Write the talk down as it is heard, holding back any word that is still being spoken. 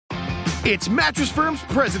It's Mattress Firm's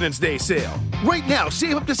President's Day sale. Right now,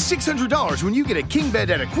 save up to $600 when you get a king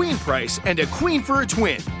bed at a queen price and a queen for a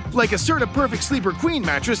twin. Like a Serta Perfect Sleeper Queen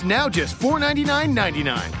mattress, now just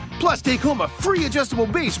 $499.99. Plus, take home a free adjustable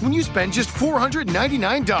base when you spend just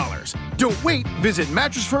 $499. Don't wait. Visit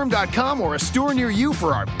MattressFirm.com or a store near you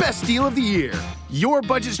for our best deal of the year. Your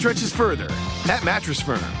budget stretches further at Mattress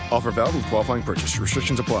Firm. Offer valid with qualifying purchase.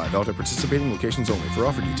 Restrictions apply. Valid at participating locations only. For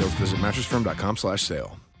offer details, visit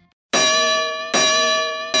MattressFirm.com/sale.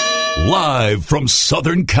 Live from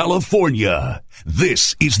Southern California,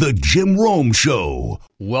 this is the Jim Rome Show.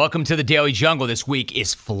 Welcome to the Daily Jungle. This week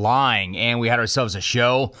is flying, and we had ourselves a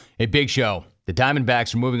show, a big show. The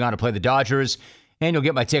Diamondbacks are moving on to play the Dodgers, and you'll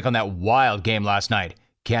get my take on that wild game last night.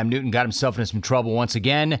 Cam Newton got himself into some trouble once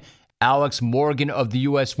again. Alex Morgan of the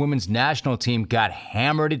U.S. Women's National Team got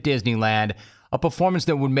hammered at Disneyland, a performance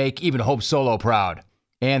that would make even Hope Solo proud.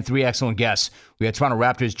 And three excellent guests. We had Toronto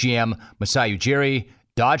Raptors GM Masai Ujiri,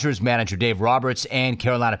 Dodgers manager Dave Roberts, and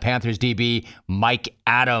Carolina Panthers DB Mike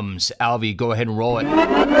Adams. Alvy, go ahead and roll it.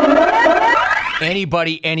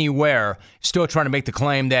 Anybody, anywhere, still trying to make the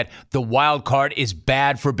claim that the wild card is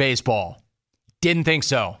bad for baseball. Didn't think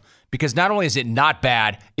so. Because not only is it not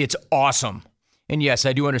bad, it's awesome. And yes,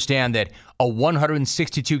 I do understand that a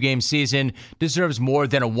 162-game season deserves more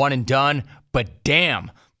than a one-and-done, but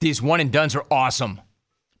damn, these one-and-dones are awesome.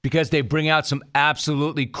 Because they bring out some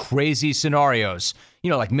absolutely crazy scenarios. You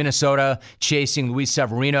know, like Minnesota chasing Luis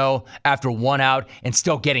Severino after one out and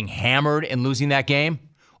still getting hammered and losing that game.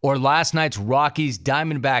 Or last night's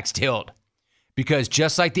Rockies-Diamondbacks tilt. Because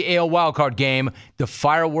just like the AL wildcard game, the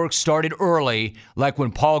fireworks started early, like when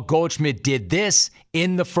Paul Goldschmidt did this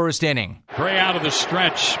in the first inning. Gray out of the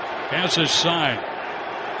stretch, has his side.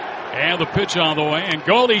 And the pitch on the way, and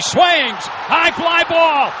Goldie swings. High fly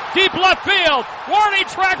ball, deep left field. Warning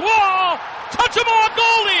track wall. Touch him on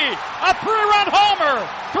Goldie. A 3-run homer.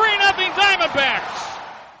 3-0 Diamondbacks.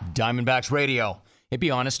 Diamondbacks radio. Hey,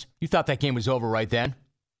 be honest, you thought that game was over right then?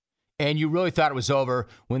 And you really thought it was over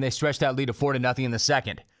when they stretched that lead to 4-0 in the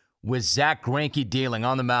second, with Zach Greinke dealing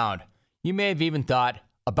on the mound. You may have even thought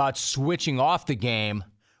about switching off the game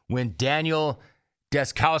when Daniel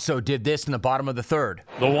Descalso did this in the bottom of the third.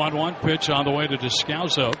 The 1-1 pitch on the way to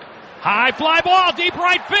Descalso. High fly ball, deep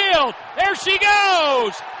right field. There she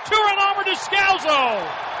goes. 2-run homer Descalso.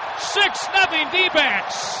 6-0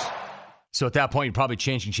 D-backs. So at that point, you're probably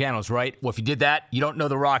changing channels, right? Well, if you did that, you don't know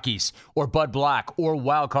the Rockies or Bud Black or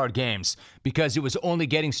wildcard games because it was only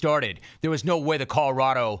getting started. There was no way that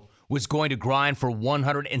Colorado was going to grind for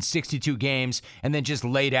 162 games and then just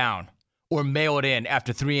lay down or mail it in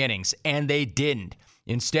after 3 innings, and they didn't.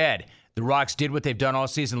 Instead, the Rocks did what they've done all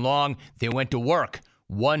season long. They went to work.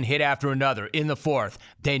 One hit after another in the fourth.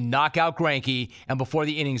 They knock out Greinke, and before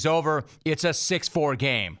the inning's over, it's a 6-4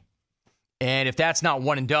 game. And if that's not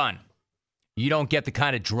one and done, you don't get the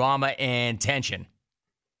kind of drama and tension.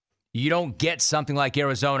 You don't get something like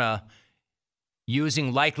Arizona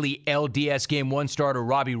using likely LDS Game 1 starter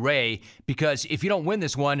Robbie Ray, because if you don't win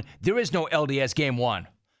this one, there is no LDS Game 1.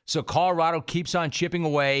 So Colorado keeps on chipping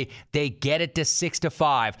away. They get it to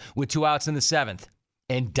 6-5 with 2 outs in the 7th.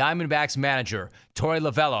 And Diamondbacks manager Torey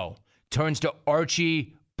Lovullo turns to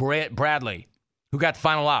Archie Bradley, who got the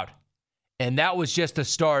final out. And that was just the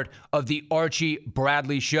start of the Archie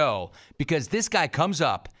Bradley show, because this guy comes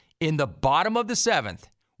up in the bottom of the 7th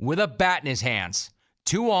with a bat in his hands.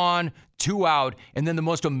 2 on, 2 out, and then the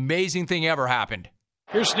most amazing thing ever happened.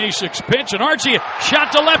 Here's Neshek's pitch, and Archie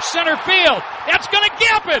shot to left center field. That's going to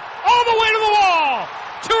gap it all the way to the wall.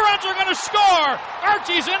 2 runs are going to score.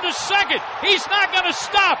 Archie's into second. He's not going to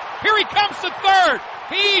stop. Here he comes to third.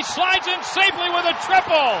 He slides in safely with a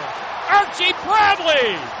triple. Archie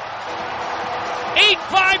Bradley.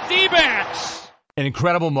 8-5 D-backs. An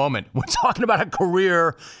incredible moment. We're talking about a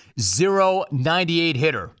career .098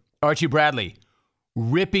 hitter. Archie Bradley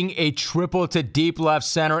ripping a triple to deep left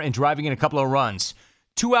center and driving in a couple of runs.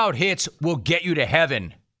 2-out hits will get you to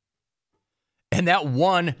heaven. And that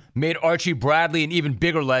one made Archie Bradley an even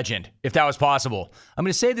bigger legend, if that was possible. I'm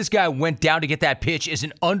going to say this guy went down to get that pitch is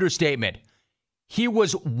an understatement. He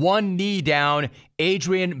was one knee down,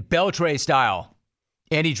 Adrian Beltre style,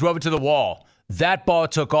 and he drove it to the wall. That ball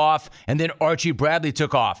took off, and then Archie Bradley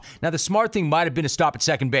took off. Now, the smart thing might have been to stop at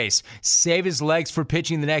second base, save his legs for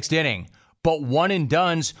pitching the next inning. But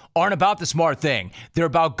one-and-dones aren't about the smart thing. They're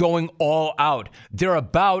about going all out. They're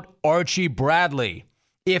about Archie Bradley.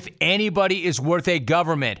 If anybody is worth a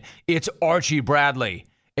government, it's Archie Bradley.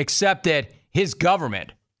 Except that his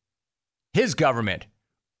government,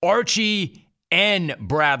 Archie N.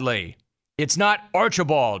 Bradley. It's not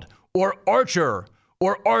Archibald or Archer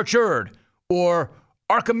or Archerd or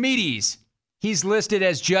Archimedes. He's listed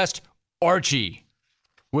as just Archie,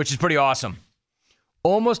 which is pretty awesome.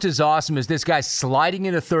 Almost as awesome as this guy sliding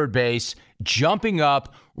into third base, jumping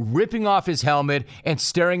up, ripping off his helmet, and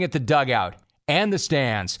staring at the dugout and the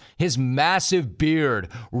stands, his massive beard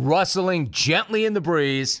rustling gently in the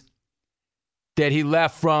breeze that he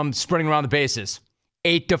left from sprinting around the bases.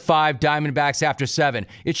 8-5 Diamondbacks after 7.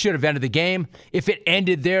 It should have ended the game. If it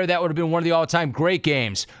ended there, that would have been one of the all-time great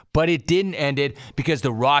games. But it didn't end it because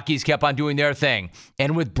the Rockies kept on doing their thing.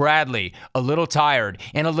 And with Bradley a little tired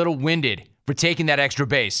and a little winded for taking that extra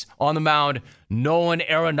base on the mound, Nolan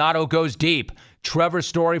Arenado goes deep. Trevor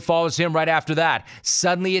Story follows him right after that.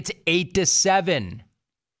 Suddenly it's 8-7.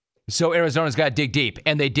 So Arizona's got to dig deep,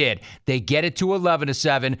 and they did. They get it to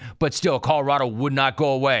 11-7, but still Colorado would not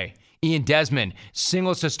go away. Ian Desmond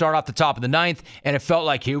singles to start off the top of the ninth, and it felt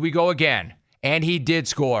like here we go again. And he did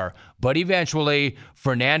score. But eventually,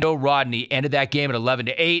 Fernando Rodney ended that game at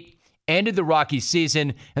 11-8, ended the Rockies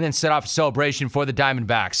season, and then set off a celebration for the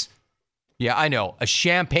Diamondbacks. Yeah, I know. A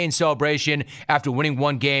champagne celebration after winning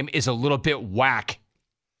one game is a little bit whack.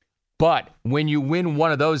 But when you win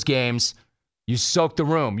one of those games, you soak the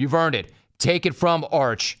room. You've earned it. Take it from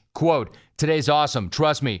Arch. Quote, "Today's awesome.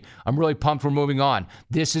 Trust me, I'm really pumped we're moving on.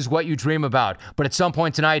 This is what you dream about. But at some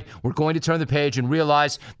point tonight, we're going to turn the page and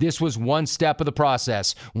realize this was one step of the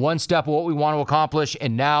process, one step of what we want to accomplish,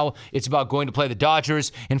 and now it's about going to play the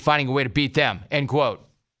Dodgers and finding a way to beat them." End quote.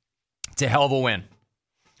 It's a hell of a win.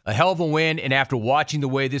 A hell of a win, and after watching the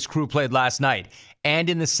way this crew played last night and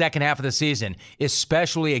in the second half of the season,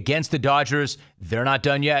 especially against the Dodgers, they're not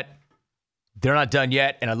done yet. They're not done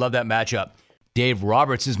yet, and I love that matchup. Dave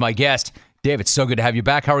Roberts is my guest. Dave, it's so good to have you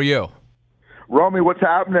back. How are you? Romy, what's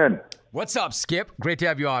happening? What's up, Skip? Great to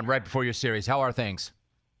have you on right before your series. How are things?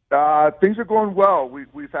 Things are going well.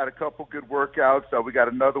 We've had a couple good workouts. We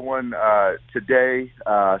got another one today,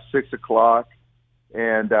 6 o'clock.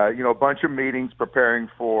 And, a bunch of meetings preparing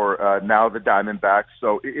for now the Diamondbacks.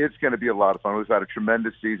 So it's going to be a lot of fun. We've had a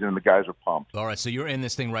tremendous season, and the guys are pumped. All right, so you're in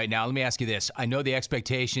this thing right now. Let me ask you this. I know the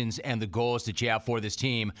expectations and the goals that you have for this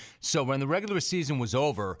team. So when the regular season was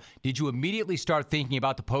over, did you immediately start thinking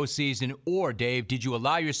about the postseason? Or, Dave, did you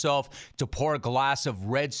allow yourself to pour a glass of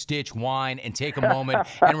Red Stitch wine and take a moment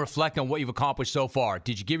and reflect on what you've accomplished so far?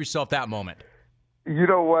 Did you give yourself that moment? You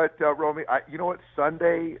know what, Romy?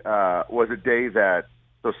 Sunday was a day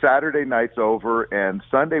so Saturday night's over, and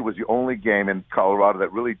Sunday was the only game in Colorado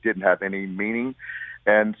that really didn't have any meaning.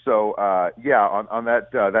 And so, on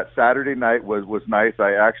that Saturday night was nice.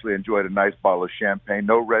 I actually enjoyed a nice bottle of champagne.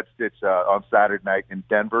 No Red Stitch on Saturday night in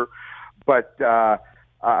Denver, but and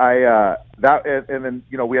then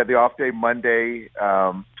we had the off day Monday.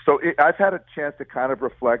 I've had a chance to kind of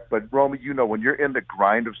reflect, but Romy, when you're in the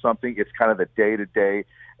grind of something, it's kind of the day-to-day,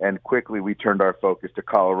 and quickly we turned our focus to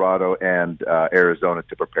Colorado and Arizona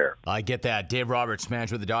to prepare. I get that. Dave Roberts,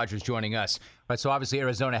 manager of the Dodgers, joining us. Right, so obviously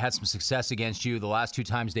Arizona had some success against you the last two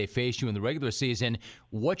times they faced you in the regular season.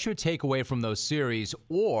 What's your takeaway from those series,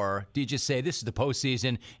 or do you just say this is the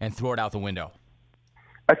postseason and throw it out the window?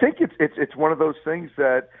 I think it's one of those things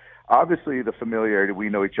that obviously the familiarity, we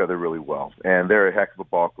know each other really well, and they're a heck of a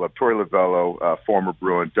ball club. Torey Lovullo, former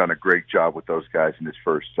Bruin, done a great job with those guys in his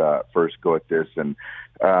first go at this, and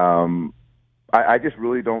I just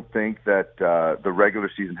really don't think that the regular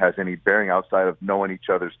season has any bearing outside of knowing each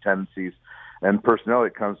other's tendencies and personnel.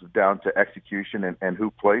 It comes down to execution and who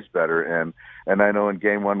plays better, and I know in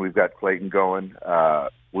game one we've got Clayton going.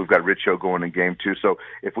 We've got Richo going in game two. So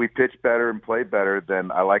if we pitch better and play better,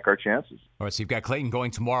 then I like our chances. All right, so you've got Clayton going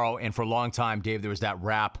tomorrow, and for a long time, Dave, there was that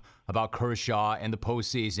rap about Kershaw and the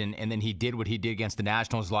postseason, and then he did what he did against the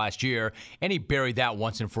Nationals last year, and he buried that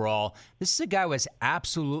once and for all. This is a guy who has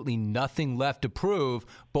absolutely nothing left to prove,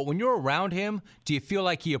 but when you're around him, do you feel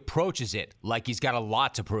like he approaches it like he's got a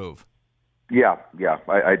lot to prove? Yeah,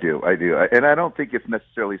 I do. And I don't think it's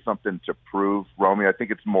necessarily something to prove, Romy. I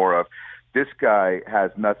think it's more of this guy has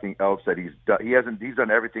nothing else that he's done. He's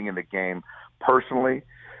done everything in the game personally,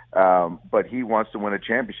 but he wants to win a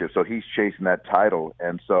championship, so he's chasing that title.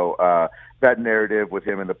 And so that narrative with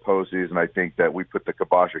him in the postseason, I think that we put the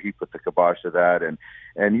kibosh, or he put the kibosh to that.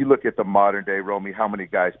 And you look at the modern day, Romy, how many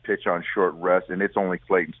guys pitch on short rest, and it's only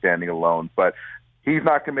Clayton standing alone. But he's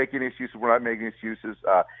not going to make any excuses. We're not making excuses.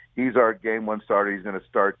 He's our game one starter. He's going to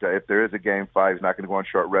start. If there is a game five, he's not going to go on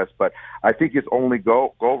short rest. But I think his only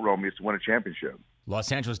goal, Romy, is to win a championship.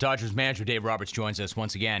 Los Angeles Dodgers manager Dave Roberts joins us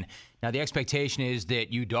once again. Now, the expectation is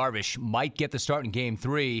that Yu Darvish might get the start in Game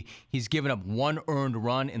 3. He's given up one earned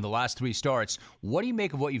run in the last 3 starts. What do you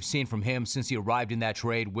make of what you've seen from him since he arrived in that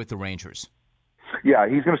trade with the Rangers? Yeah,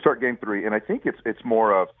 he's going to start Game 3, and I think it's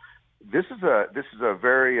more of this is a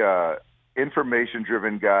very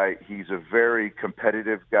information-driven guy. He's a very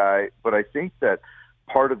competitive guy, but I think that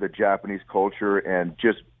part of the Japanese culture and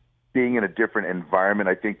just being in a different environment,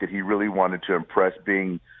 I think that he really wanted to impress,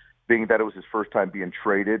 being that it was his first time being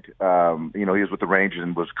traded. He was with the Rangers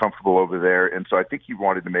and was comfortable over there, and so I think he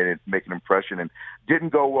wanted to make an impression, and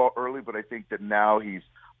didn't go well early, but I think that now he's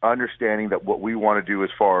understanding that what we want to do as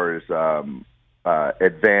far as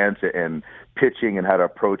advance and pitching and how to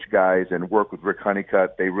approach guys and work with Rick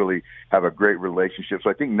Honeycutt. They really have a great relationship. So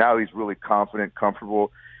I think now he's really confident,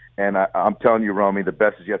 comfortable, and I'm telling you, Romy, the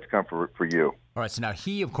best is yet to come for you. All right, so now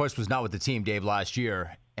he, of course, was not with the team, Dave, last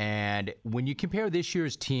year. And when you compare this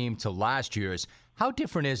year's team to last year's, how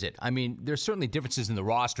different is it? I mean, there's certainly differences in the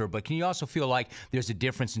roster, but can you also feel like there's a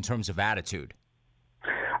difference in terms of attitude?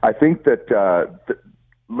 I think that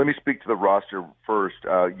let me speak to the roster first.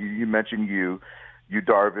 You mentioned you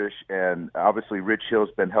Darvish, and obviously Rich Hill's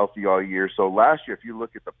been healthy all year. So last year, if you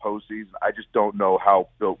look at the postseason, I just don't know how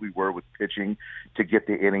built we were with pitching to get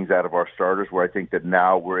the innings out of our starters, where I think that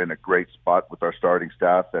now we're in a great spot with our starting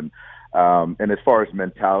staff. And as far as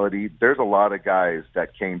mentality, there's a lot of guys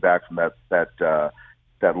that came back from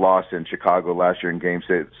that loss in Chicago last year in Game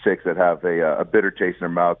 6 that have a bitter taste in their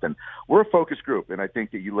mouth. And we're a focus group, and I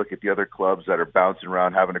think that you look at the other clubs that are bouncing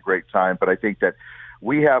around, having a great time, but I think that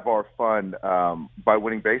we have our fun by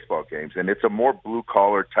winning baseball games, and it's a more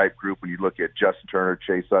blue-collar type group when you look at Justin Turner,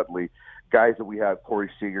 Chase Utley, guys that we have, Corey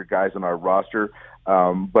Seager, guys on our roster.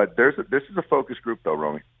 But this is a focus group, though,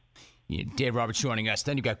 Romy. Yeah, Dave Roberts joining us.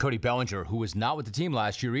 Then you got Cody Bellinger, who was not with the team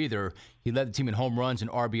last year either. He led the team in home runs and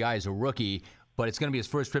RBI as a rookie, but it's going to be his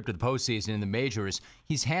first trip to the postseason in the majors.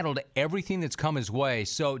 He's handled everything that's come his way.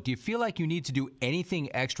 So do you feel like you need to do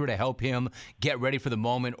anything extra to help him get ready for the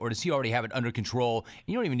moment, or does he already have it under control?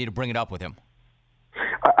 You don't even need to bring it up with him.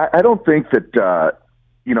 I don't think that,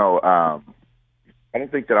 I don't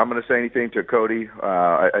think that I'm going to say anything to Cody.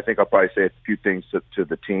 I think I'll probably say a few things to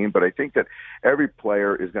the team, but I think that every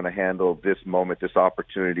player is going to handle this moment, this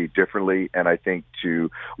opportunity differently, and I think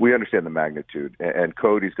we understand the magnitude. And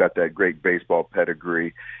Cody's got that great baseball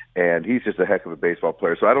pedigree, and he's just a heck of a baseball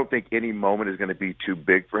player. So I don't think any moment is going to be too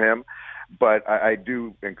big for him. But I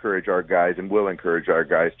do encourage our guys and will encourage our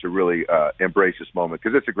guys to really embrace this moment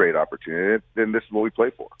because it's a great opportunity, and this is what we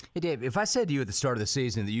play for. Hey, Dave, if I said to you at the start of the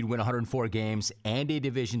season that you'd win 104 games and a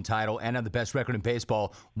division title and have the best record in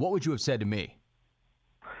baseball, what would you have said to me?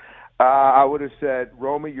 I would have said,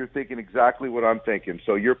 Romy, you're thinking exactly what I'm thinking.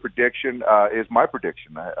 So your prediction is my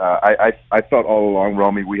prediction. I thought all along,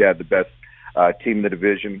 Romy, we had the best team in the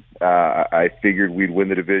division. I figured we'd win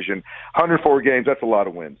the division. 104 games, that's a lot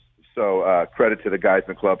of wins. So credit to the guys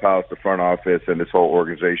in the clubhouse, the front office, and this whole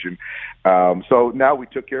organization. So now we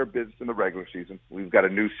took care of business in the regular season. We've got a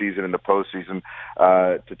new season in the postseason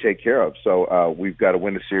to take care of. So we've got to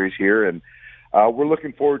win the series here, and we're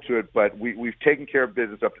looking forward to it. But we've taken care of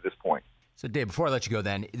business up to this point. So, Dave, before I let you go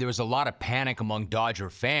then, there was a lot of panic among Dodger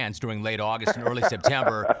fans during late August and early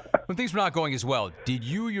September when things were not going as well. Did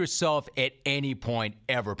you yourself at any point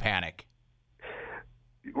ever panic?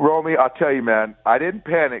 Romy, I'll tell you, man, I didn't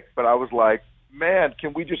panic, but I was like, man,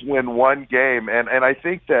 can we just win one game? And I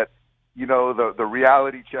think that, the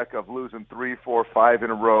reality check of losing 3, 4, 5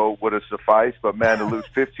 in a row would have sufficed, but, man, to lose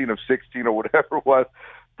 15 of 16 or whatever it was,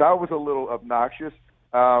 that was a little obnoxious.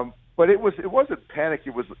 But it wasn't panic.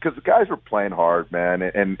 It was because the guys were playing hard, man,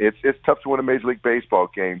 and it's tough to win a Major League Baseball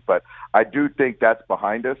game, but I do think that's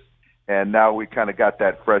behind us. And now we kind of got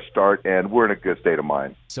that fresh start, and we're in a good state of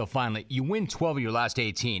mind. So finally, you win 12 of your last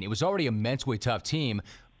 18. It was already a mentally tough team,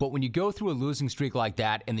 but when you go through a losing streak like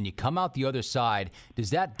that and then you come out the other side, does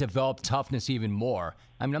that develop toughness even more?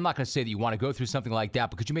 I mean, I'm not going to say that you want to go through something like that,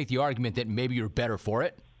 but could you make the argument that maybe you're better for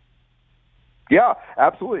it? Yeah,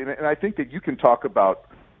 absolutely. And I think that you can talk about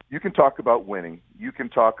winning. You can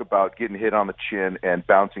talk about getting hit on the chin and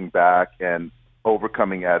bouncing back and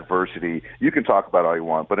overcoming adversity. You can talk about all you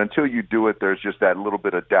want, but until you do it, there's just that little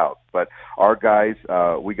bit of doubt. But our guys,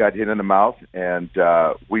 we got hit in the mouth, and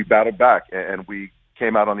we battled back, and we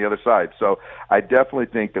came out on the other side. So I definitely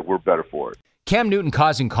think that we're better for it. Cam Newton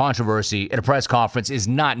causing controversy at a press conference is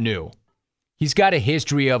not new. He's got a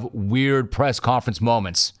history of weird press conference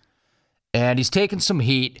moments, and he's taken some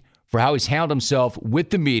heat for how he's handled himself with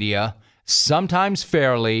the media, sometimes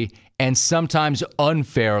fairly and sometimes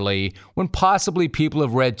unfairly, when possibly people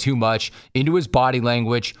have read too much into his body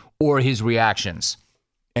language or his reactions.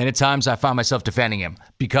 And at times I find myself defending him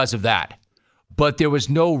because of that. But there was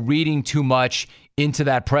no reading too much into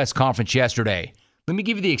that press conference yesterday. Let me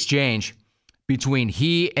give you the exchange between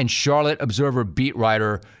he and Charlotte Observer beat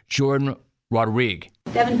writer Jordan Rodriguez.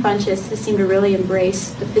 Devin Funchess has seemed to really embrace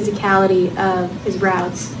the physicality of his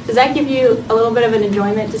routes. Does that give you a little bit of an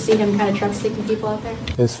enjoyment to see him kind of truck sticking people out there?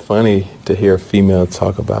 It's funny to hear a female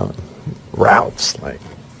talk about routes.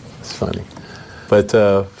 It's funny. But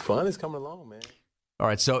fun is coming along, man. All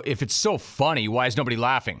right, so if it's so funny, why is nobody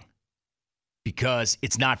laughing? Because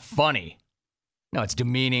it's not funny. No, it's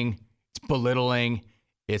demeaning, it's belittling,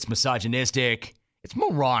 it's misogynistic, it's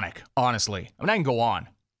moronic, honestly. I can go on.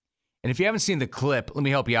 And if you haven't seen the clip, let me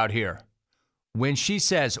help you out here. When she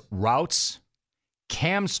says routes,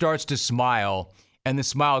 Cam starts to smile, and the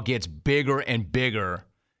smile gets bigger and bigger.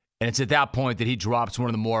 And it's at that point that he drops one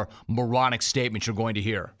of the more moronic statements you're going to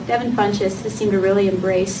hear. Devin Funchess has seemed to really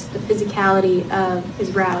embrace the physicality of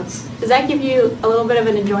his routes. Does that give you a little bit of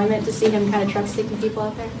an enjoyment to see him kind of truck sticking people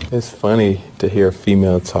out there? It's funny to hear a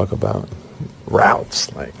female talk about routes.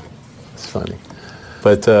 It's funny.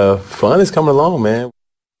 But fun is coming along, man.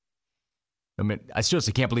 I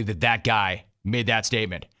seriously can't believe that guy made that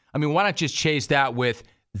statement. Why not just chase that with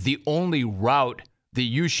the only route that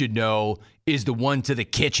you should know is the one to the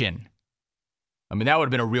kitchen? That would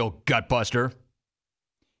have been a real gut buster.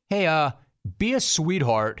 Hey, be a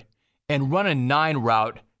sweetheart and run a 9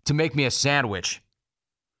 route to make me a sandwich.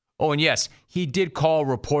 Oh, and yes, he did call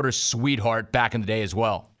reporters sweetheart back in the day as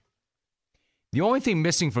well. The only thing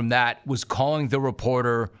missing from that was calling the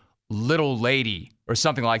reporter little lady or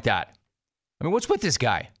something like that. What's with this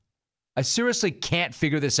guy? I seriously can't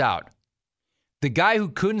figure this out. The guy who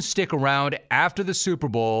couldn't stick around after the Super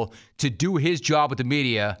Bowl to do his job with the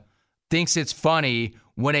media thinks it's funny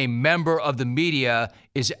when a member of the media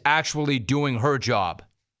is actually doing her job.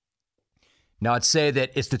 Now, I'd say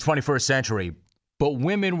that it's the 21st century, but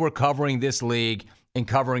women were covering this league and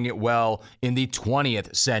covering it well in the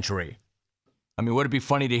 20th century. Would it be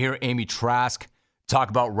funny to hear Amy Trask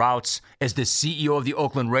talk about routes as the CEO of the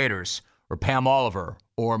Oakland Raiders, or Pam Oliver,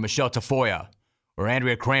 or Michelle Tafoya, or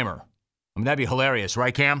Andrea Kramer? That'd be hilarious,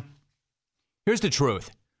 right, Cam? Here's the truth.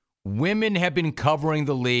 Women have been covering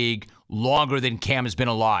the league longer than Cam has been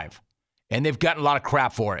alive, and they've gotten a lot of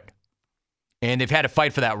crap for it. And they've had to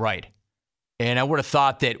fight for that right. And I would have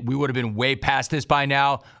thought that we would have been way past this by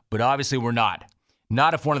now, but obviously we're not.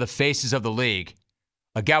 Not if one of the faces of the league,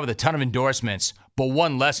 a guy with a ton of endorsements, but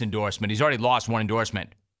one less endorsement. He's already lost one endorsement.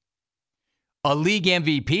 A league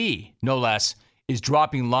MVP, no less, is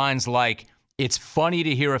dropping lines like, it's funny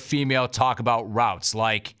to hear a female talk about routes,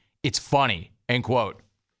 like, it's funny, end quote.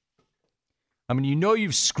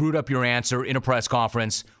 You've screwed up your answer in a press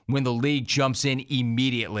conference when the league jumps in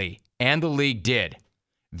immediately, and the league did,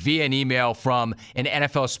 via an email from an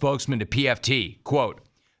NFL spokesman to PFT, quote,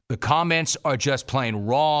 the comments are just plain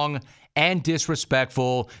wrong and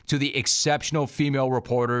disrespectful to the exceptional female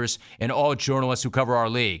reporters and all journalists who cover our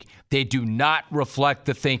league. They do not reflect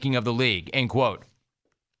the thinking of the league, end quote.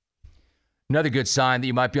 Another good sign that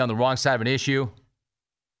you might be on the wrong side of an issue.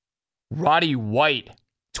 Roddy White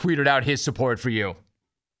tweeted out his support for you.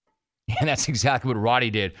 And that's exactly what Roddy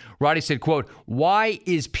did. Roddy said, quote, why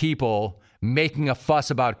is people making a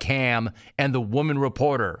fuss about Cam and the woman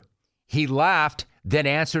reporter? He laughed, then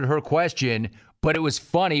answered her question, but it was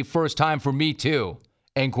funny first time for me too,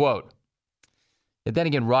 end quote. And then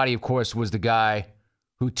again, Roddy, of course, was the guy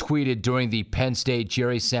who tweeted during the Penn State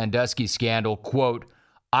Jerry Sandusky scandal, quote,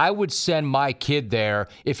 I would send my kid there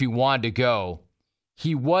if he wanted to go.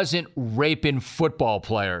 He wasn't raping football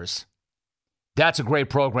players. That's a great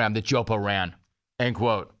program that Jopo ran, end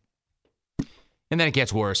quote. And then it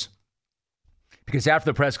gets worse. Because after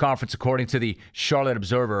the press conference, according to the Charlotte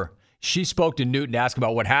Observer, she spoke to Newton to ask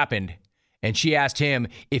about what happened. And she asked him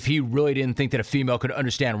if he really didn't think that a female could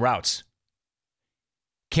understand routes.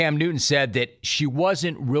 Cam Newton said that she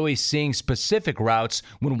wasn't really seeing specific routes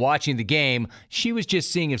when watching the game. She was just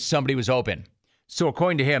seeing if somebody was open. So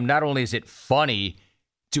according to him, not only is it funny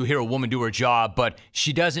to hear a woman do her job, but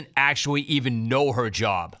she doesn't actually even know her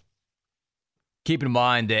job. Keep in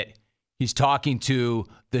mind that he's talking to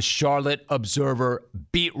the Charlotte Observer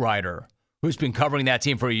beat writer who's been covering that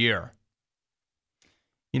team for a year.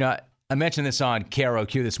 I mentioned this on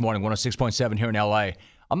KROQ this morning, 106.7 here in LA.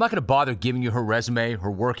 I'm not going to bother giving you her resume,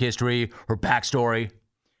 her work history, her backstory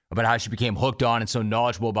about how she became hooked on and so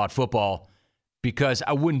knowledgeable about football, because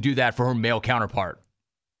I wouldn't do that for her male counterpart.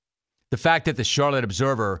 The fact that the Charlotte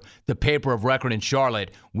Observer, the paper of record in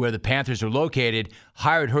Charlotte, where the Panthers are located,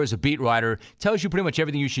 hired her as a beat writer tells you pretty much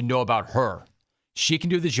everything you should know about her. She can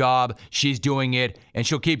do the job, she's doing it, and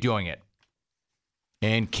she'll keep doing it.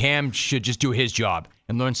 And Cam should just do his job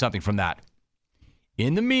and learn something from that.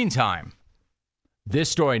 In the meantime, this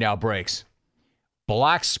story now breaks.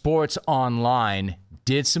 Black Sports Online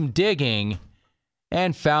did some digging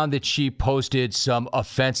and found that she posted some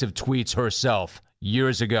offensive tweets herself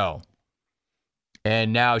years ago.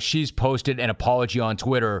 And now she's posted an apology on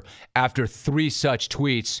Twitter after 3 such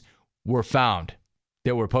tweets were found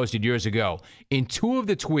that were posted years ago. In 2 of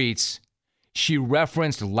the tweets, she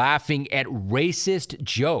referenced laughing at racist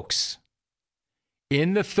jokes.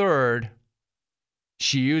 In the 3rd,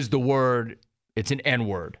 she used the word, it's an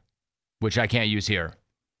N-word, which I can't use here.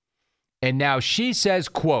 And now she says,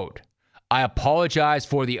 quote, I apologize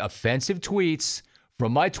for the offensive tweets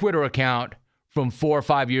from my Twitter account from 4 or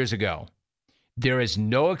 5 years ago. There is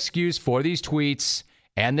no excuse for these tweets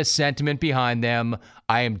and the sentiment behind them.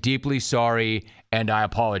 I am deeply sorry, and I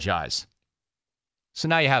apologize. So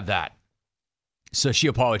now you have that. So she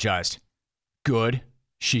apologized. Good.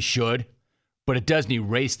 She should. But it doesn't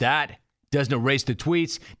erase that. Doesn't erase the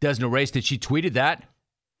tweets. Doesn't erase that she tweeted that.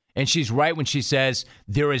 And she's right when she says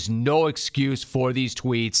there is no excuse for these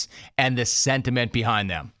tweets and the sentiment behind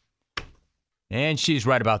them. And she's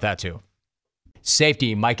right about that too.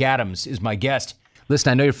 Safety, Mike Adams is my guest.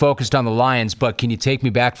 Listen, I know you're focused on the Lions, but can you take me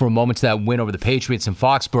back for a moment to that win over the Patriots in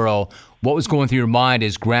Foxborough? What was going through your mind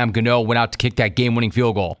as Graham Gano went out to kick that game-winning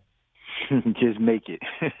field goal? Just make it.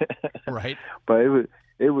 Right. But it was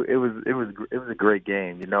a great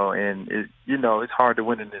game, and it's hard to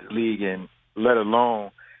win in this league, and let alone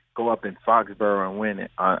go up in Foxborough and win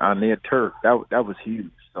it on their turf. That was huge.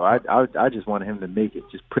 So I just wanted him to make it,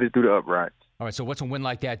 just put it through the uprights. All right, so what's a win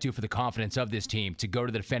like that do for the confidence of this team to go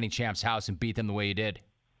to the defending champ's house and beat them the way you did?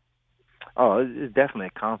 Oh, it's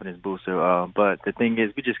definitely a confidence booster. But the thing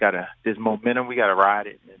is, we just there's momentum. We gotta ride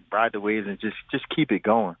it and ride the waves and just keep it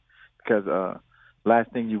going. Because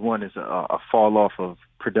last thing you want is a fall off of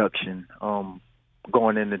production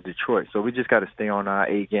going into Detroit. So we just got to stay on our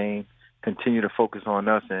A game, continue to focus on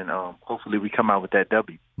us, and hopefully we come out with that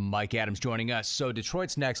W. Mike Adams joining us. So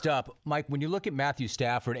Detroit's next up. Mike, when you look at Matthew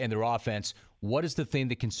Stafford and their offense, what is the thing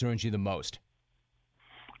that concerns you the most?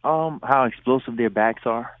 How explosive their backs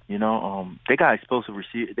are. They got explosive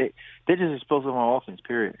receivers. They're just explosive on offense,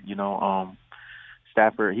 period.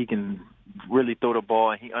 Stafford, he can really throw the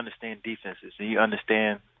ball, and he understands defenses, and he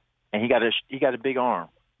got a big arm,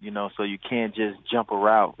 so you can't just jump a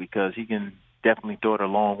route because he can definitely throw it a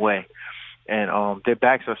long way. And their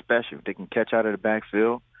backs are special. They can catch out of the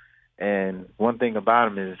backfield. And one thing about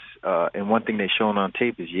them is, and one thing they've shown on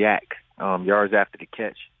tape is yards after the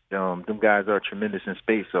catch. Them guys are tremendous in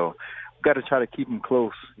space, so we've got to try to keep them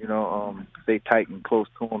close, stay tight and close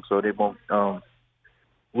to them so they won't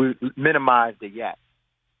we minimize the yak.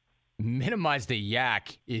 Minimize the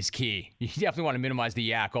yak is key. You definitely want to minimize the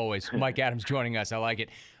yak always. Mike Adams joining us. I like it.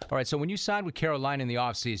 All right, so when you signed with Carolina in the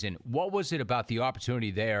offseason, what was it about the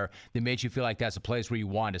opportunity there that made you feel like that's a place where you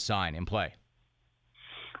wanted to sign and play?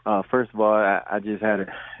 First of all, I just it was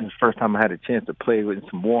the first time I had a chance to play with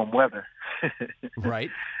some warm weather. Right.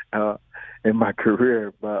 In my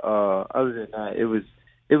career. But other than that, it was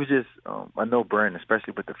just a no-brainer,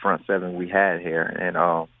 especially with the front seven we had here. And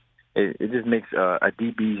it just makes a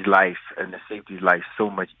DB's life and the safety's life so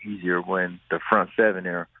much easier when the front seven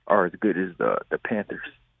are as good as the Panthers.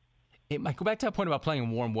 It might go back to that point about playing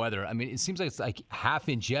in warm weather. I mean, it seems like it's like half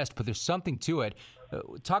in jest, but there's something to it.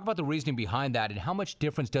 Talk about the reasoning behind that and how much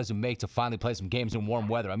difference does it make to finally play some games in warm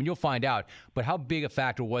weather? I mean, you'll find out, but how big a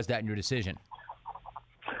factor was that in your decision?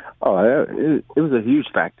 Oh, it was a huge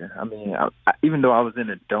factor. I mean, even though I was in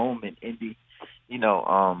a dome in Indy,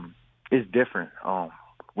 it's different.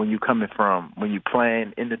 When you're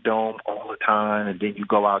playing in the dome all the time and then you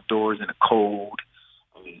go outdoors in the cold,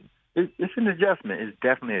 I mean, it's an adjustment. It's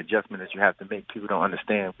definitely an adjustment that you have to make. People don't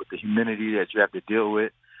understand with the humidity that you have to deal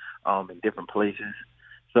with in different places.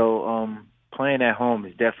 So playing at home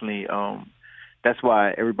is definitely that's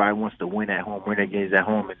why everybody wants to win at home, win their games at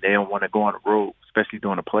home, and they don't want to go on the road, especially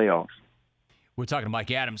during the playoffs. We're talking to Mike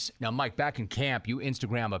Adams. Now, Mike, back in camp, you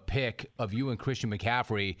Instagram a pic of you and Christian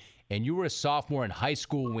McCaffrey, and you were a sophomore in high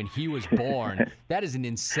school when he was born. That is an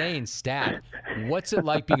insane stat. What's it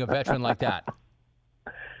like being a veteran like that?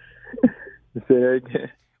 Say that again.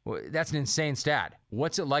 Well, that's an insane stat.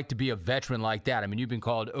 What's it like to be a veteran like that? I mean, you've been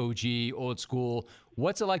called OG, old school.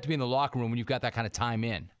 What's it like to be in the locker room when you've got that kind of time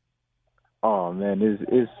in? Oh, man,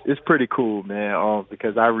 it's pretty cool, man,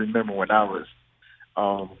 because I remember when I was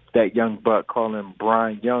that young buck calling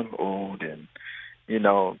Brian Young old and,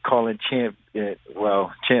 calling Champ,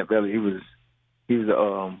 Champ Belly, he was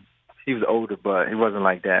older, but he wasn't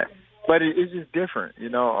like that. But it's just different,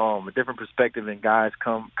 a different perspective, and guys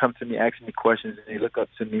come to me, asking me questions, and they look up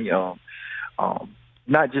to me,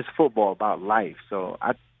 not just football, about life. So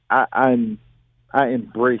I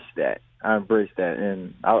embrace that.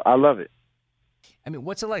 And I love it. I mean,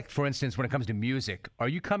 what's it like, for instance, when it comes to music? Are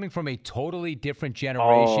you coming from a totally different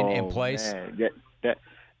generation and place? Man.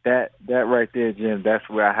 That right there, Jim, that's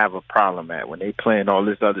where I have a problem at, when they playing all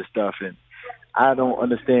this other stuff and I don't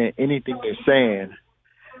understand anything they're saying.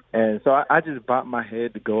 And so I just bop my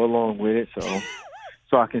head to go along with it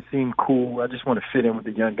so I can seem cool. I just want to fit in with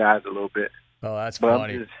the young guys a little bit. Oh, that's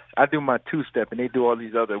funny. I do my two-step, and they do all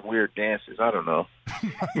these other weird dances. I don't know.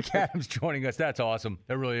 Mike Adams joining us. That's awesome.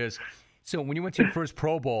 That really is. So when you went to your first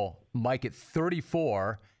Pro Bowl, Mike, at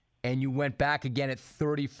 34, and you went back again at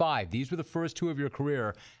 35, these were the first two of your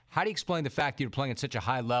career. How do you explain the fact that you're playing at such a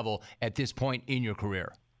high level at this point in your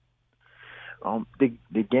career?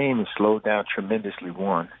 The game has slowed down tremendously,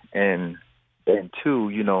 one. And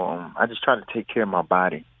two, I just try to take care of my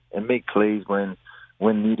body and make plays when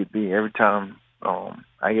needed be. Every time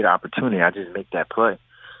I get an opportunity, I just make that play.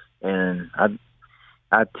 And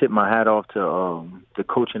I tip my hat off to the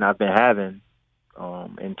coaching I've been having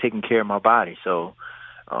and taking care of my body. So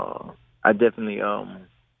I definitely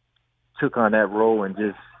took on that role and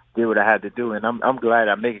just did what I had to do. And I'm glad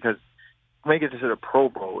I make it, because make it to the Pro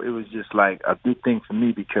Bowl, it was just like a big thing for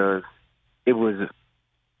me, because it was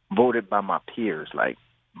voted by my peers. Like,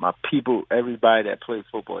 my people, everybody that played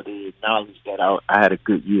football, they acknowledged that I had a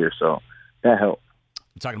good year, so that helped.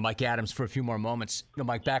 I'm talking to Mike Adams for a few more moments.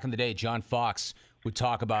 Mike, back in the day, John Fox would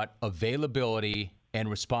talk about availability and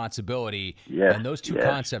responsibility, and those two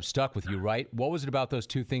concepts stuck with you, right? What was it about those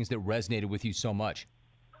two things that resonated with you so much?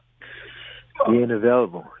 Being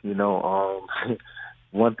available.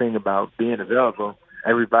 One thing about being available,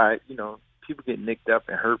 everybody, people get nicked up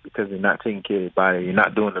and hurt because they're not taking care of their body. You're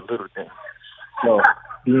not doing the little things. So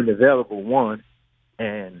being available, one,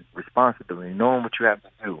 and responsibility, knowing what you have to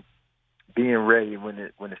do, being ready when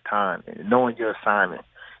it's time, and knowing your assignment,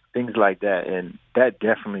 things like that. And that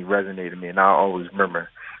definitely resonated with me, and I always remember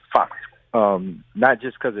Fox. Not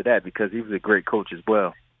just because of that, because he was a great coach as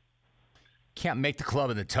well. Can't make the club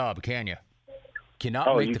in the tub, can you?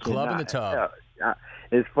 Cannot make the club in the tub.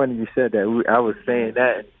 It's funny you said that. I was saying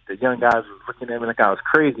that, and the young guys were looking at me like I was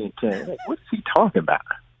crazy and saying, like, what's he talking about?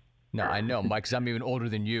 No, I know, Mike, because I'm even older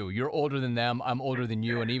than you. You're older than them. I'm older than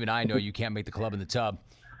you, and even I know you can't make the club in the tub.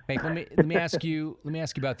 Mike, let me ask you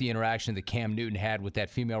about the interaction that Cam Newton had with that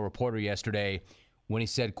female reporter yesterday when he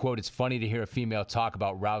said, quote, "It's funny to hear a female talk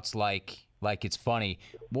about routes like it's funny."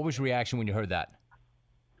 What was your reaction when you heard that?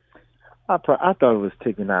 I thought it was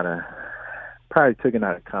taken out of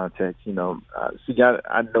context. I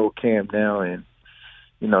know Cam now, and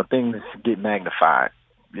things get magnified.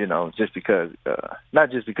 Just because, not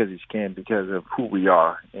just because he's Cam, because of who we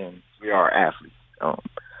are, and we are athletes.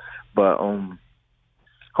 But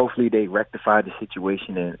hopefully they rectify the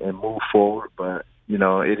situation and move forward. But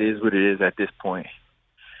it is what it is at this point.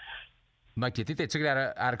 Mike, do you think they took it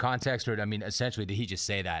out of context, or essentially, did he just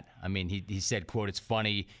say that? He said, quote, "It's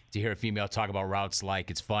funny to hear a female talk about routes like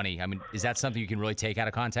it's funny." Is that something you can really take out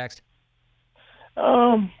of context?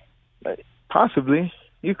 Possibly,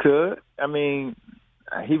 you could.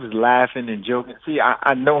 He was laughing and joking. See,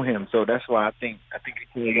 I know him, so that's why I think he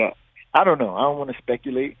pulled up. I don't know. I don't want to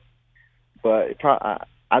speculate, but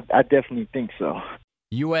I definitely think so.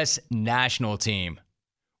 U.S. national team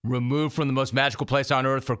removed from the most magical place on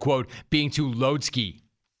earth for, quote, being too load ski.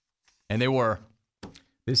 And they were.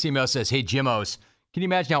 This email says, "Hey, Jimmos, can you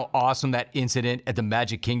imagine how awesome that incident at the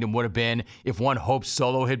Magic Kingdom would have been if one Hope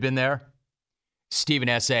Solo had been there?" Stephen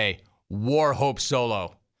S.A., War Hope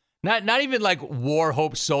Solo. Not even like War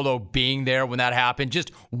Hope Solo being there when that happened,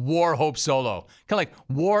 just War Hope Solo. Kind of like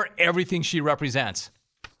war everything she represents.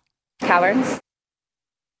 Cowards.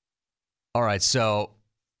 All right, so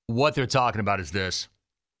what they're talking about is this.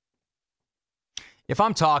 If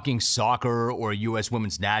I'm talking soccer or U.S.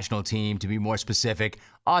 women's national team, to be more specific,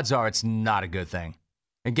 odds are it's not a good thing.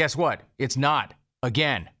 And guess what? It's not.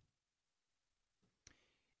 Again.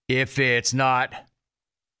 If it's not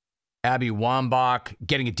Abby Wambach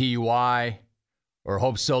getting a DUI, or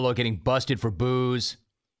Hope Solo getting busted for booze,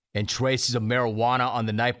 and traces of marijuana on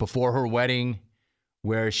the night before her wedding,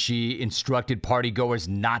 where she instructed partygoers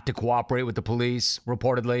not to cooperate with the police,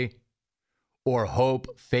 reportedly, or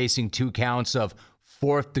Hope facing 2 counts of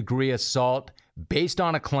 4th-degree assault based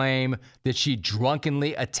on a claim that she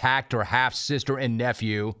drunkenly attacked her half-sister and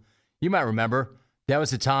nephew. You might remember, that was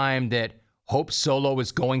the time that Hope Solo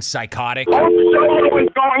was going psychotic. Hope Solo was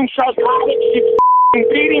going psychotic. She's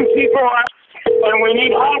beating people up, and we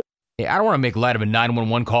need help. Hey, I don't want to make light of a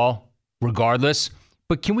 911 call, regardless,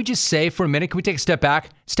 but can we just say for a minute, can we take a step back?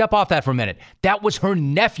 Step off that for a minute. That was her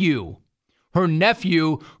nephew. Her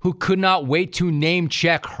nephew who could not wait to name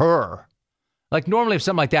check her. Like, normally if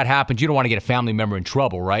something like that happens, you don't want to get a family member in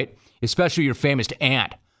trouble, right? especially your famous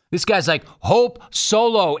aunt. This guy's like, Hope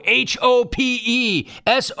Solo, Hopesolo,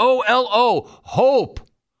 Hope.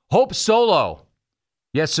 Hope Solo.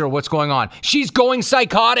 Yes, sir, what's going on? She's going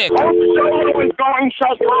psychotic. Hope Solo is going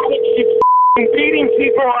psychotic. She's beating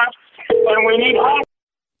people up, and we need help.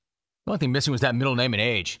 The only thing missing was that middle name and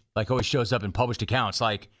age. Like always shows up in published accounts.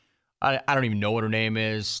 Like, I don't even know what her name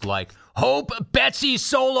is. Like, Hope Betsy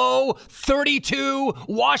Solo, 32,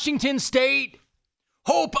 Washington State.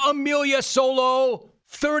 Hope Amelia Solo,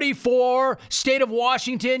 34, State of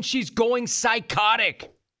Washington. She's going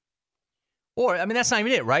psychotic. Or, I mean, that's not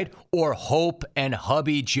even it, right? Or Hope and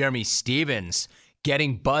hubby Jeremy Stevens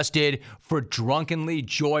getting busted for drunkenly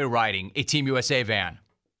joyriding a Team USA van.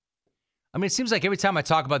 I mean, it seems like every time I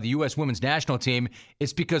talk about the U.S. women's national team,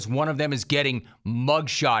 it's because one of them is getting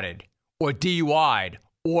mugshotted or DUI'd,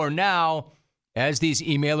 or now, as these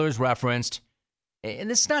emailers referenced, and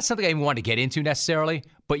this is not something I even wanted to get into necessarily,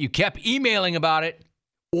 but you kept emailing about it,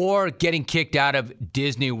 or getting kicked out of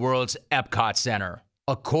Disney World's Epcot Center.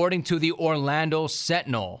 According to the Orlando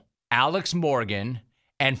Sentinel, Alex Morgan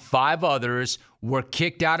and 5 others were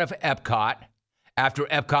kicked out of Epcot after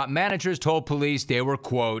Epcot managers told police they were,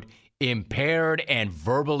 quote, impaired and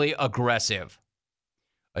verbally aggressive.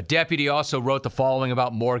 A deputy also wrote the following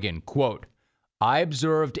about Morgan, quote, I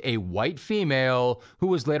observed a white female who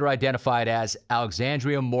was later identified as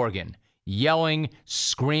Alexandria Morgan, yelling,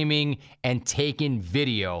 screaming, and taking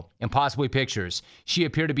video and possibly pictures. She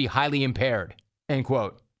appeared to be highly impaired, end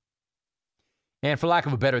quote. And for lack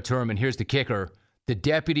of a better term, and here's the kicker, the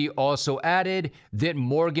deputy also added that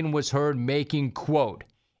Morgan was heard making, quote,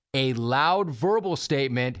 a loud verbal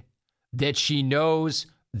statement that she knows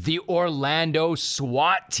the Orlando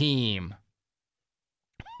SWAT team.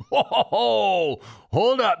 Whoa,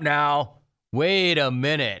 hold up now. Wait a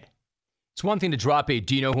minute. It's one thing to drop a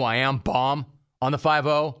do you know who I am bomb on the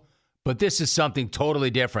 5-0, but this is something totally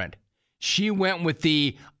different. She went with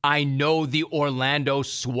the I know the Orlando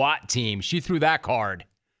SWAT team. She threw that card.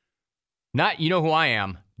 Not you know who I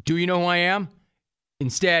am. Do you know who I am?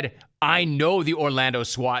 Instead, I know the Orlando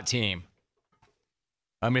SWAT team.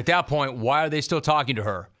 I mean, at that point, why are they still talking to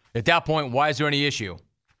her? At that point, why is there any issue?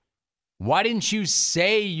 Why didn't you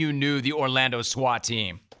say you knew the Orlando SWAT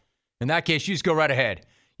team? In that case, you just go right ahead.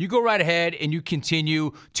 You go right ahead and you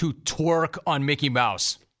continue to twerk on Mickey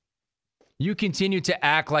Mouse. You continue to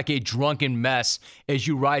act like a drunken mess as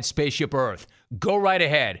you ride Spaceship Earth. Go right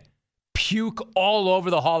ahead. Puke all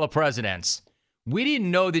over the Hall of Presidents. We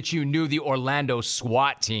didn't know that you knew the Orlando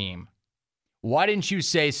SWAT team. Why didn't you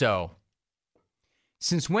say so?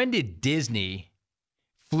 Since when did Disney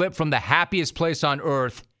flip from the happiest place on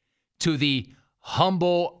earth to the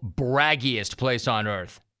humble, braggiest place on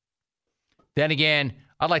earth? Then again,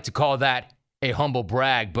 I'd like to call that a humble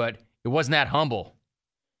brag, but it wasn't that humble.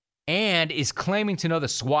 And is claiming to know the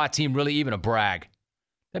SWAT team really even a brag?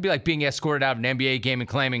 That'd be like being escorted out of an NBA game and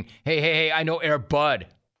claiming, hey, I know Air Bud.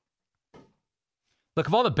 Look,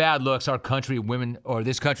 of all the bad looks our country women or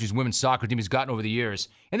this country's women's soccer team has gotten over the years,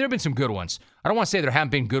 and there have been some good ones. I don't want to say there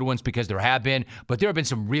haven't been good ones because there have been, but there have been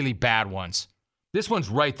some really bad ones. This one's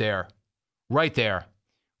right there. Right there.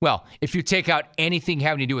 Well, if you take out anything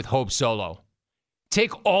having to do with Hope Solo,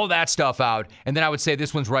 take all that stuff out, and then I would say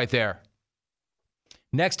this one's right there.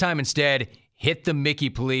 Next time, instead, hit the Mickey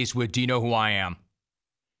police with do you know who I am?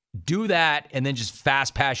 Do that, and then just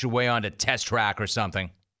fast pass your way onto Test Track or something.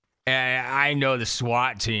 I know the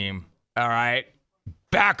SWAT team. All right.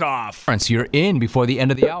 Back off. You're in before the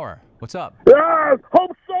end of the hour. What's up? Yes,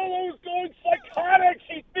 Hope Solo is going psychotic.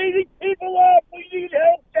 She's beating people up. We need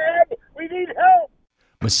help, Dad. We need help.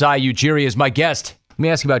 Masai Ujiri is my guest. Let me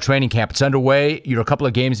ask you about training camp. It's underway. You're a couple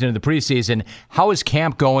of games into the preseason. How is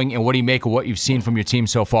camp going, and what do you make of what you've seen from your team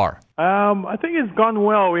so far? I think it's gone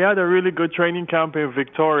well. We had a really good training camp in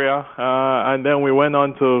Victoria, and then we went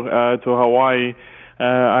on to Hawaii.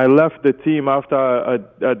 I left the team after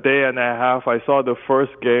a day and a half. I saw the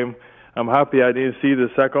first game. I'm happy I didn't see the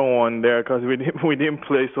second one there because we didn't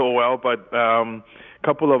play so well. But a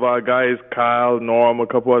couple of our guys, Kyle, Norm, a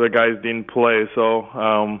couple other guys didn't play. So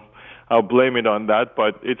I'll blame it on that.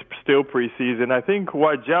 But it's still preseason. I think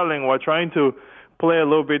we're gelling. We're trying to play a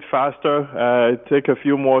little bit faster, take a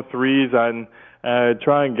few more threes, and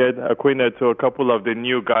try and get acquainted to a couple of the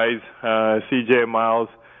new guys, CJ Miles.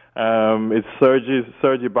 It's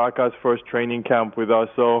Sergi Baca's first training camp with us.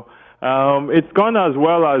 So it's gone as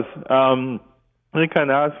well as we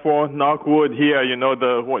can ask for. Knock wood here, you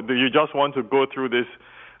you just want to go through this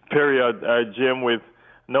period, Jim, with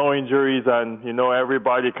no injuries and,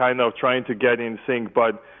 everybody kind of trying to get in sync.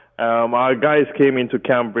 But our guys came into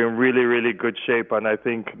camp in really, really good shape, and I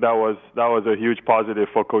think that was a huge positive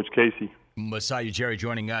for Coach Casey. Masai Ujiri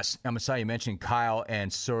joining us. Now, Masai, you mentioned Kyle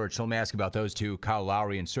and Serge, so let me ask you about those two, Kyle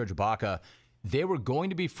Lowry and Serge Ibaka. They were going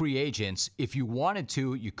to be free agents. If you wanted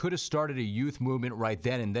to, you could have started a youth movement right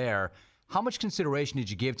then and there. How much consideration did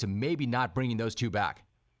you give to maybe not bringing those two back?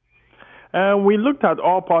 We looked at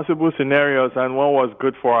all possible scenarios and what was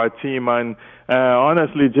good for our team. And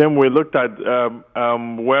honestly, Jim, we looked at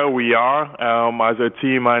where we are as a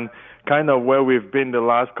team and kind of where we've been the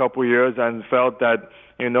last couple of years and felt that,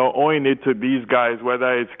 owing it to these guys,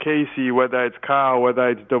 whether it's Casey, whether it's Kyle, whether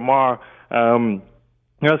it's DeMar,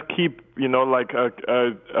 just keep,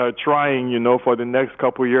 trying, for the next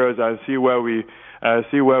couple of years and see where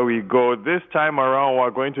we go. This time around,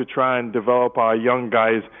 we're going to try and develop our young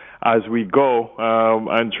guys as we go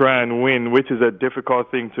and try and win, which is a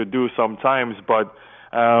difficult thing to do sometimes. But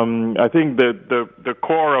I think the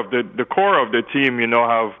core of the team,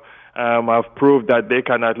 have proved that they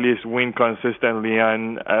can at least win consistently.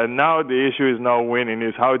 And now the issue is not winning;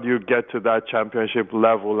 is how do you get to that championship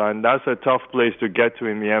level? And that's a tough place to get to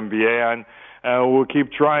in the NBA. And we'll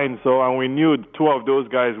keep trying. So, and we knew two of those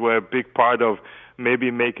guys were a big part of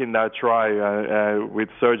maybe making that try with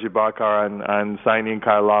Serge Ibaka and signing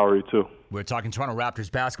Kyle Lowry too. We're talking Toronto Raptors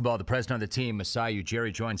basketball. The president of the team, Masai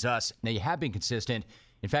Ujiri, joins us. Now, you have been consistent.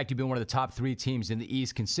 In fact, you've been one of the top 3 teams in the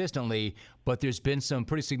East consistently, but there's been some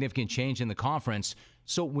pretty significant change in the conference.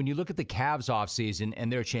 So when you look at the Cavs offseason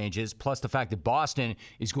and their changes, plus the fact that Boston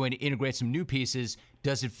is going to integrate some new pieces,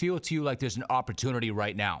 does it feel to you like there's an opportunity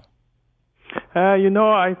right now?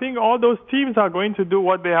 I think all those teams are going to do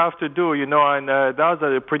what they have to do, and that was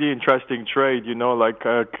a pretty interesting trade,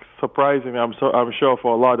 surprising, I'm sure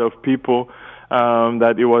for a lot of people,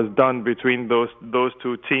 that it was done between those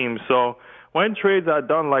two teams. So when trades are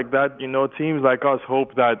done like that, teams like us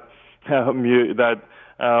hope that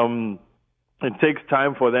it takes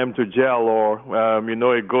time for them to gel or,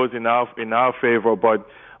 it goes in our favor. But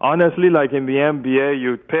honestly, like in the NBA,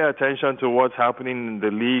 you pay attention to what's happening in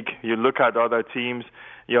the league. You look at other teams.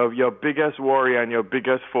 Your biggest worry and your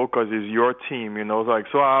biggest focus is your team.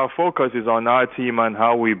 So our focus is on our team and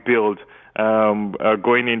how we build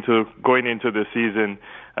going into the season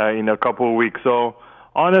in a couple of weeks. So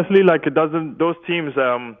honestly, those teams,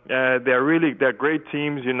 they're great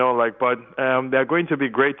teams, but they're going to be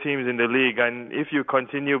great teams in the league. And if you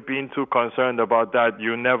continue being too concerned about that,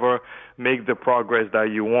 you never make the progress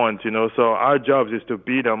that you want, So our job is to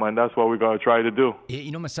beat them, and that's what we're going to try to do.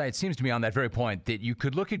 Masai, it seems to me on that very point that you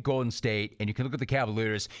could look at Golden State and you can look at the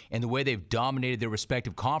Cavaliers and the way they've dominated their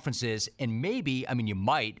respective conferences, and maybe, you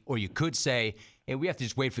might, or you could say, hey, we have to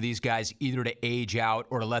just wait for these guys either to age out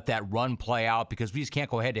or to let that run play out because we just can't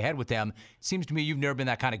go head-to-head with them. It seems to me you've never been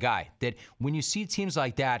that kind of guy. That when you see teams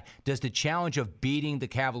like that, does the challenge of beating the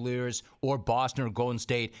Cavaliers or Boston or Golden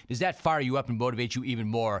State, does that fire you up and motivate you even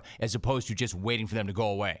more as opposed to just waiting for them to go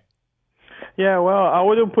away? Yeah, well, I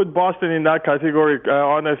wouldn't put Boston in that category,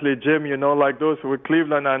 honestly, Jim. Those with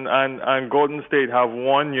Cleveland and Golden State have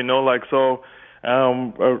won, so...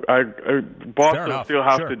 Boston still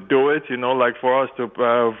have to do it, for us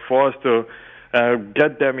to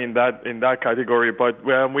get them in that category. But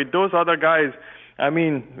with those other guys,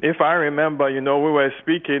 if I remember, we were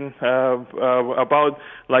speaking about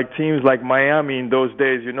teams like Miami in those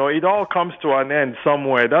days. It all comes to an end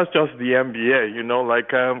somewhere. That's just the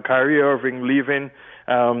NBA. Kyrie Irving leaving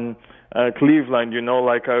Cleveland.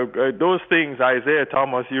 Those things. Isaiah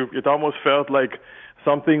Thomas. It almost felt like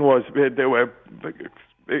something was, it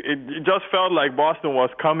just felt like Boston was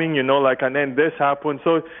coming, and then this happened.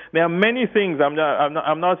 So there are many things. I'm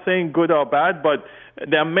not saying good or bad, but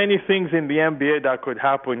there are many things in the NBA that could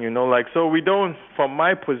happen, so we don't, from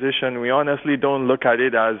my position, we honestly don't look at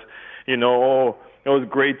it as, those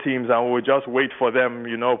great teams and we'll just wait for them,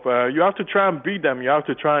 you have to try and beat them. You have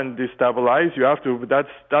to try and destabilize. You have to,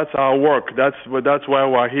 that's our work. That's why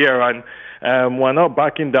we're here. And, we're not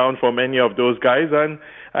backing down from any of those guys. And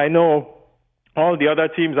I know all the other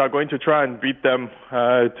teams are going to try and beat them,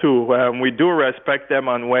 too. We do respect them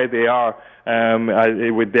on where they are,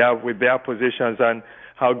 with their positions and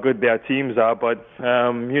how good their teams are. But,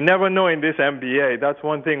 you never know in this NBA. That's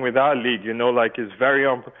one thing with our league, it's very,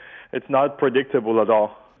 it's not predictable at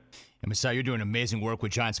all. And Masai, you're doing amazing work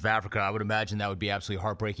with Giants of Africa. I would imagine that would be absolutely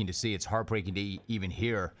heartbreaking to see. It's heartbreaking to even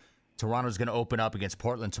hear. Toronto's going to open up against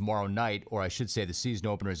Portland tomorrow night, or I should say the season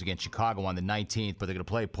opener is against Chicago on the 19th, but they're going to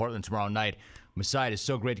play Portland tomorrow night. Masai, it is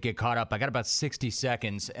so great to get caught up. I got about 60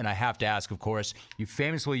 seconds, and I have to ask, of course, you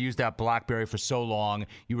famously used that BlackBerry for so long.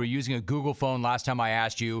 You were using a Google phone last time I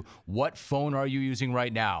asked you. What phone are you using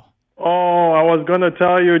right now? Oh, I was going to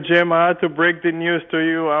tell you, Jim, I had to break the news to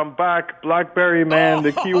you. I'm back. BlackBerry, man,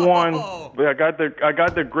 the key one. I got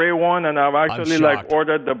the gray one, and I've actually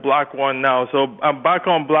ordered the black one now. So I'm back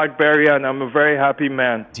on BlackBerry, and I'm a very happy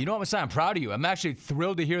man. Do you know what, Masai? I'm proud of you. I'm actually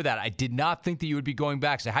thrilled to hear that. I did not think that you would be going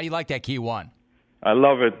back. So how do you like that key one? I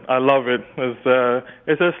love it.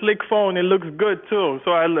 It's a slick phone. It looks good too.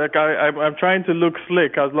 So I'm trying to look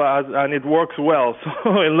slick and it works well.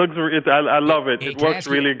 So I love it. It works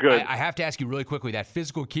really good. I have to ask you really quickly, that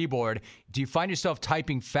physical keyboard, do you find yourself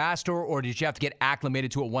typing faster, or did you have to get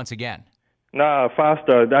acclimated to it once again? Nah,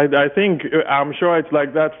 faster. I'm sure it's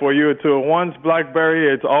like that for you too. Once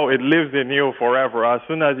BlackBerry, it lives in you forever. As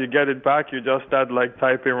soon as you get it back, you just start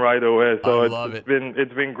typing right away. So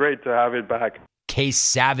it's been great to have it back. Case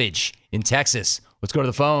Savage in Texas. Let's go to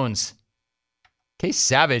the phones. Case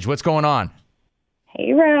Savage, what's going on?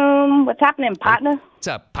 Hey, Rome. What's happening, partner? What's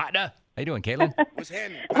up, partner? How you doing, Caitlin?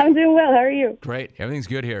 I'm doing well. How are you? Great. Everything's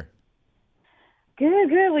good here.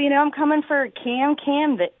 Good. Well, I'm coming for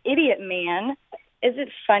Cam, the idiot man. Is it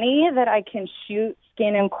funny that I can shoot,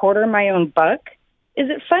 skin, and quarter my own buck? Is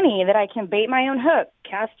it funny that I can bait my own hook,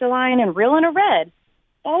 cast a line, and reel in a red,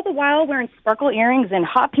 all the while wearing sparkle earrings and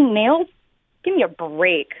hot pink nails? Give me a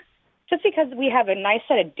break. Just because we have a nice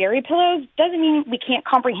set of dairy pillows doesn't mean we can't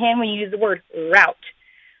comprehend when you use the word route.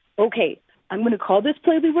 Okay, I'm going to call this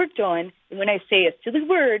play we worked on, and when I say a silly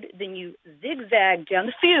word, then you zigzag down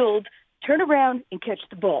the field, turn around, and catch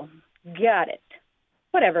the ball. Got it.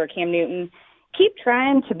 Whatever, Cam Newton. Keep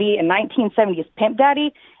trying to be a 1970s pimp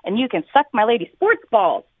daddy, and you can suck my lady sports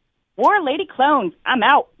balls. War lady clones. I'm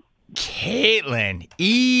out. Caitlin,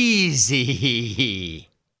 easy.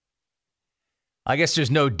 I guess there's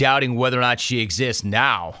no doubting whether or not she exists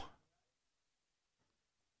now.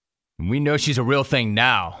 We know she's a real thing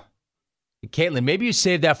now. Caitlin, maybe you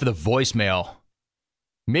save that for the voicemail.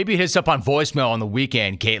 Maybe hit us up on voicemail on the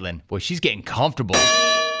weekend, Caitlin. Boy, she's getting comfortable.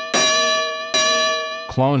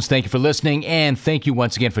 Clones, thank you for listening, and thank you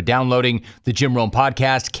once again for downloading the Jim Rome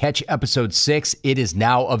podcast. Catch episode 6. It is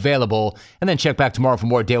now available. And then check back tomorrow for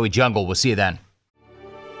more Daily Jungle. We'll see you then.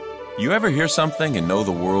 You ever hear something and know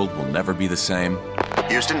the world will never be the same?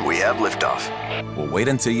 Houston, we have liftoff. Well, wait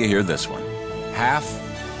until you hear this one. Half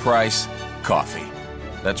price coffee.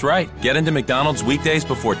 That's right. Get into McDonald's weekdays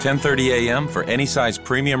before 10:30 a.m. for any size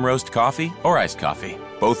premium roast coffee or iced coffee.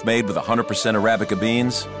 Both made with 100% Arabica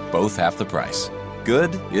beans, both half the price.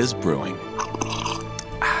 Good is brewing.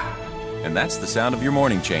 And that's the sound of your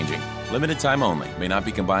morning changing. Limited time only. May not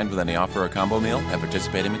be combined with any offer or combo meal at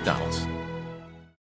participating McDonald's.